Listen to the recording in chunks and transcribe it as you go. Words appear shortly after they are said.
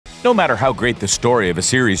No matter how great the story of a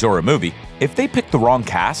series or a movie, if they pick the wrong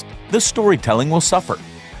cast, the storytelling will suffer.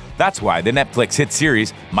 That's why the Netflix hit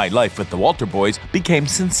series My Life with the Walter Boys became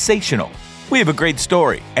sensational. We have a great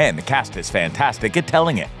story, and the cast is fantastic at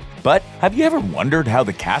telling it. But have you ever wondered how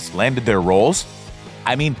the cast landed their roles?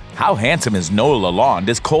 I mean, how handsome is Noah LaLonde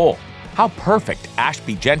as Cole? How perfect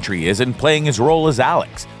Ashby Gentry is in playing his role as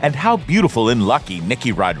Alex? And how beautiful and lucky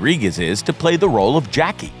Nikki Rodriguez is to play the role of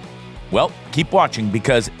Jackie? Well, keep watching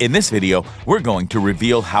because in this video, we're going to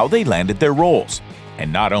reveal how they landed their roles.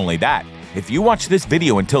 And not only that, if you watch this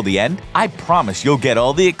video until the end, I promise you'll get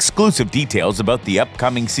all the exclusive details about the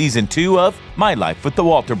upcoming Season 2 of My Life with the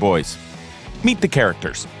Walter Boys. Meet the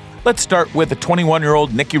characters. Let's start with a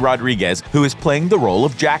 21-year-old Nikki Rodriguez who is playing the role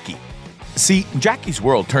of Jackie. See, Jackie's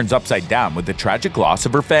world turns upside down with the tragic loss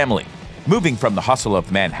of her family. Moving from the hustle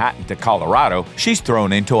of Manhattan to Colorado, she's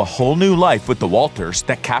thrown into a whole new life with the Walters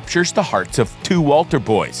that captures the hearts of two Walter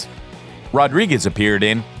boys. Rodriguez appeared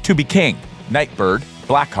in To Be King, Nightbird,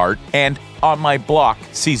 Blackheart, and On My Block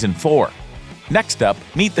Season 4. Next up,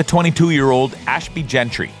 meet the 22-year-old Ashby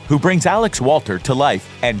Gentry, who brings Alex Walter to life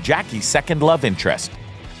and Jackie's second love interest.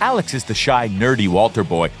 Alex is the shy, nerdy Walter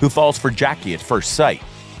boy who falls for Jackie at first sight.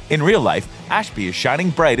 In real life, Ashby is shining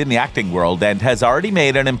bright in the acting world and has already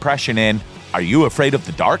made an impression in Are You Afraid of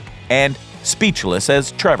the Dark? And Speechless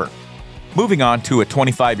as Trevor. Moving on to a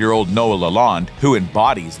 25-year-old Noah LaLonde, who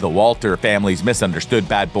embodies the Walter family's misunderstood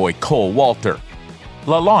bad boy Cole Walter.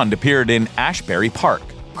 LaLonde appeared in Ashbury Park,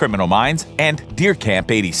 Criminal Minds, and Deer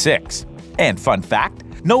Camp 86. And fun fact,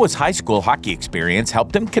 Noah's high school hockey experience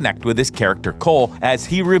helped him connect with his character Cole, as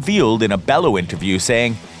he revealed in a Bello interview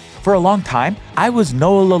saying, "For a long time, I was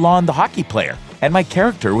Noah LaLonde the hockey player, and my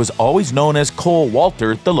character was always known as Cole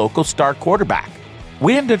Walter, the local star quarterback.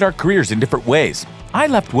 We ended our careers in different ways. I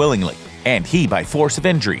left willingly, and he by force of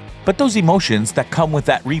injury, but those emotions that come with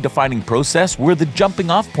that redefining process were the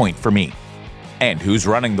jumping-off point for me." And who's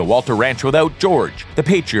running the Walter Ranch without George, the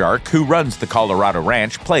patriarch who runs the Colorado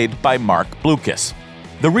Ranch, played by Mark Blucas.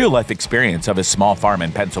 The real-life experience of his small farm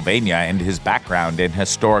in Pennsylvania and his background in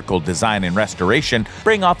historical design and restoration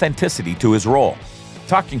bring authenticity to his role.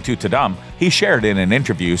 Talking to Tadam, he shared in an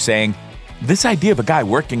interview saying, "This idea of a guy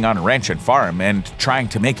working on a ranch and farm and trying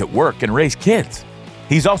to make it work and raise kids."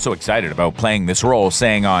 He's also excited about playing this role,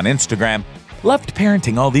 saying on Instagram, "Loved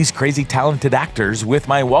parenting all these crazy talented actors with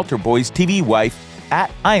my Walter Boys TV wife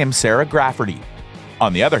at I Am Sarah Grafferty."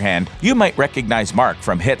 On the other hand, you might recognize Mark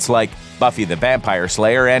from hits like Buffy the Vampire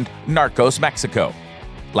Slayer and Narcos Mexico.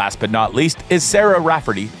 Last but not least is Sarah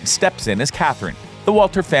Rafferty steps in as Catherine, the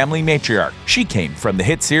Walter family matriarch. She came from the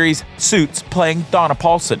hit series Suits, playing Donna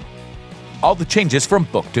Paulson. All the changes from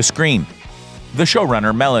book to screen. The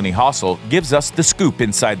showrunner Melanie Hossel gives us the scoop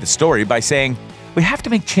inside the story by saying, "We have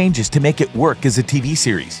to make changes to make it work as a TV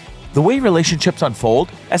series. The way relationships unfold,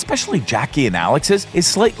 especially Jackie and Alex's, is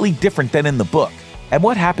slightly different than in the book. And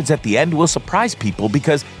what happens at the end will surprise people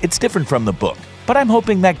because it's different from the book. But I'm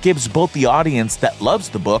hoping that gives both the audience that loves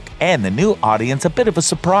the book and the new audience a bit of a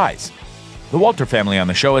surprise." The Walter family on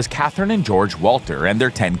the show is Catherine and George Walter and their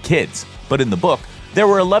 10 kids, but in the book, there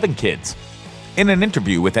were 11 kids. In an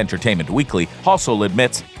interview with Entertainment Weekly, Hossel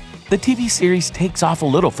admits, "The TV series takes off a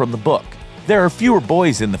little from the book. There are fewer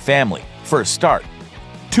boys in the family, for a start.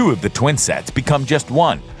 2 of the twin sets become just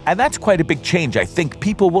 1, and that's quite a big change I think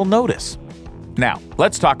people will notice." Now,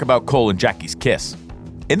 let's talk about Cole and Jackie's kiss.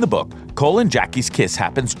 In the book, Cole and Jackie's kiss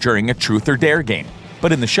happens during a truth or dare game.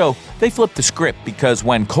 But in the show, they flip the script because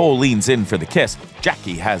when Cole leans in for the kiss,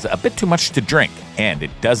 Jackie has a bit too much to drink, and it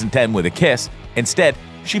doesn't end with a kiss. Instead,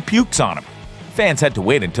 she pukes on him. Fans had to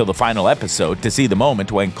wait until the final episode to see the moment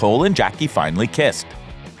when Cole and Jackie finally kissed.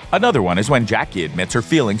 Another one is when Jackie admits her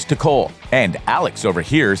feelings to Cole, and Alex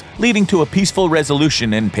overhears, leading to a peaceful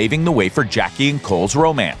resolution and paving the way for Jackie and Cole's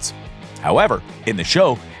romance. However, in the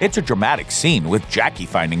show, it's a dramatic scene with Jackie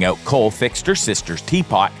finding out Cole fixed her sister's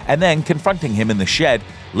teapot and then confronting him in the shed,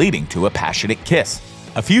 leading to a passionate kiss.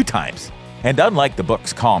 A few times. And unlike the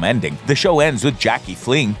book's calm ending, the show ends with Jackie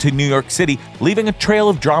fleeing to New York City, leaving a trail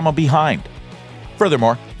of drama behind.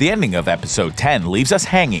 Furthermore, the ending of episode 10 leaves us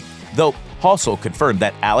hanging, though Hossel confirmed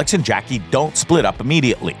that Alex and Jackie don't split up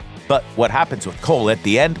immediately. But what happens with Cole at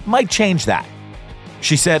the end might change that.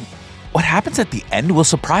 She said, "What happens at the end will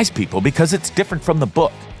surprise people because it's different from the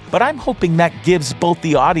book, but I'm hoping that gives both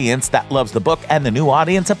the audience that loves the book and the new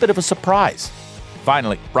audience a bit of a surprise."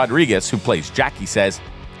 Finally, Rodriguez, who plays Jackie, says,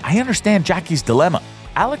 "I understand Jackie's dilemma.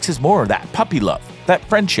 Alex is more of that puppy love, that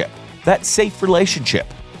friendship, that safe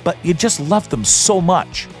relationship, but you just love them so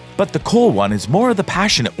much. But the Cole one is more of the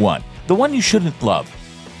passionate one, the one you shouldn't love."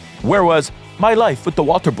 Where was My Life with the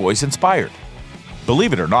Walter Boys inspired?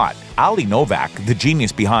 Believe it or not, Ali Novak, the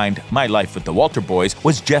genius behind My Life with the Walter Boys,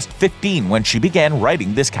 was just 15 when she began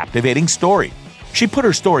writing this captivating story. She put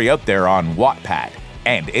her story out there on Wattpad,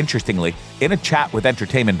 and interestingly, in a chat with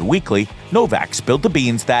Entertainment Weekly, Novak spilled the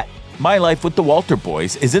beans that My Life with the Walter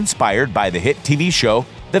Boys is inspired by the hit TV show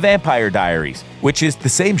The Vampire Diaries, which is the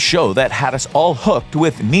same show that had us all hooked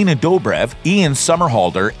with Nina Dobrev, Ian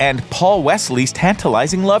Somerhalder, and Paul Wesley's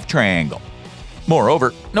tantalizing love triangle.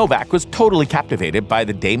 Moreover, Novak was totally captivated by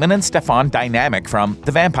the Damon and Stefan dynamic from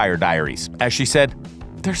The Vampire Diaries. As she said,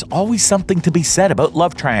 "There's always something to be said about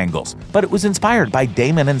love triangles, but it was inspired by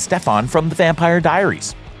Damon and Stefan from The Vampire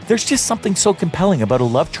Diaries. There's just something so compelling about a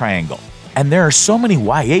love triangle, and there are so many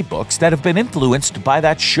YA books that have been influenced by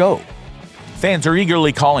that show." Fans are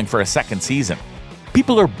eagerly calling for a second season.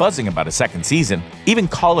 People are buzzing about a second season. Even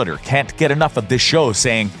Collider can't get enough of this show,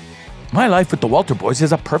 saying, "My Life with the Walter Boys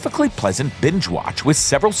is a perfectly pleasant binge watch with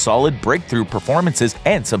several solid breakthrough performances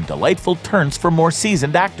and some delightful turns for more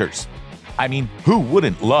seasoned actors." I mean, who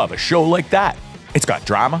wouldn't love a show like that? It's got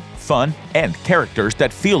drama, fun, and characters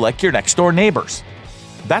that feel like your next-door neighbors.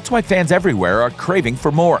 That's why fans everywhere are craving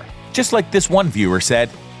for more. Just like this one viewer said,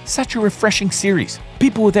 "Such a refreshing series.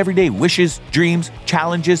 People with everyday wishes, dreams,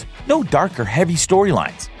 challenges, no dark or heavy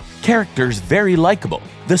storylines. Characters very likable.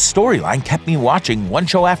 The storyline kept me watching one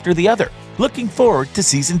show after the other. Looking forward to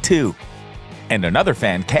Season 2. And another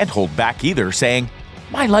fan can't hold back either, saying,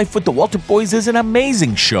 "My Life with the Walter Boys is an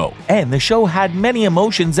amazing show, and the show had many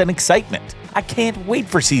emotions and excitement. I can't wait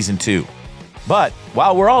for Season 2. But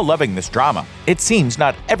while we're all loving this drama, it seems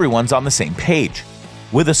not everyone's on the same page.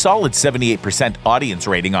 With a solid 78% audience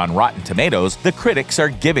rating on Rotten Tomatoes, the critics are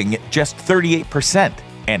giving it just 38%.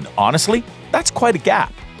 And honestly, that's quite a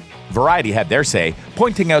gap. Variety had their say,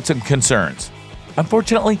 pointing out some concerns.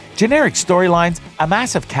 Unfortunately, generic storylines, a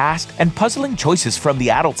massive cast, and puzzling choices from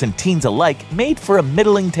the adults and teens alike made for a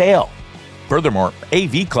middling tale. Furthermore,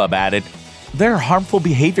 AV Club added, "There are harmful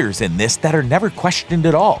behaviors in this that are never questioned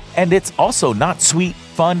at all, and it's also not sweet,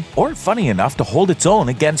 fun, or funny enough to hold its own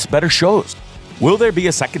against better shows." Will there be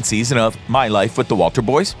a second season of My Life with the Walter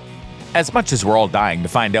Boys? As much as we're all dying to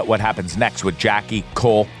find out what happens next with Jackie,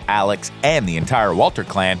 Cole, Alex, and the entire Walter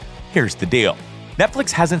clan, here's the deal. Netflix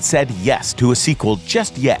hasn't said yes to a sequel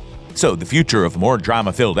just yet, so the future of more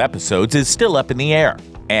drama-filled episodes is still up in the air.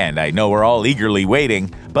 And I know we're all eagerly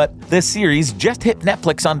waiting, but this series just hit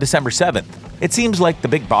Netflix on December 7th. It seems like the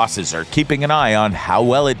big bosses are keeping an eye on how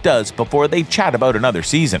well it does before they chat about another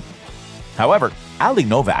season. However, Ali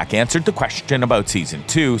Novak answered the question about Season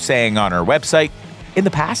 2, saying on her website, "In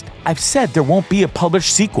the past, I've said there won't be a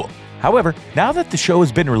published sequel. However, now that the show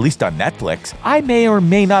has been released on Netflix, I may or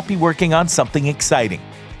may not be working on something exciting.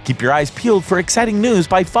 Keep your eyes peeled for exciting news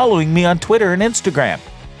by following me on Twitter and Instagram."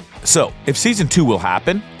 So, if Season 2 will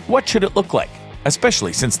happen, what should it look like?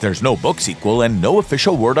 Especially since there's no book sequel and no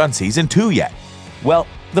official word on Season 2 yet. Well,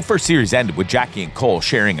 the first series ended with Jackie and Cole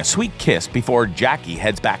sharing a sweet kiss before Jackie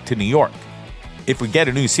heads back to New York. If we get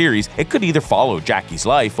a new series, it could either follow Jackie's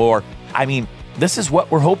life or, this is what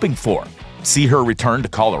we're hoping for. See her return to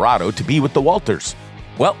Colorado to be with the Walters.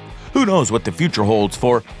 Well, who knows what the future holds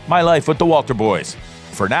for My Life with the Walter Boys.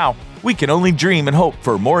 For now, we can only dream and hope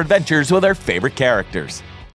for more adventures with our favorite characters.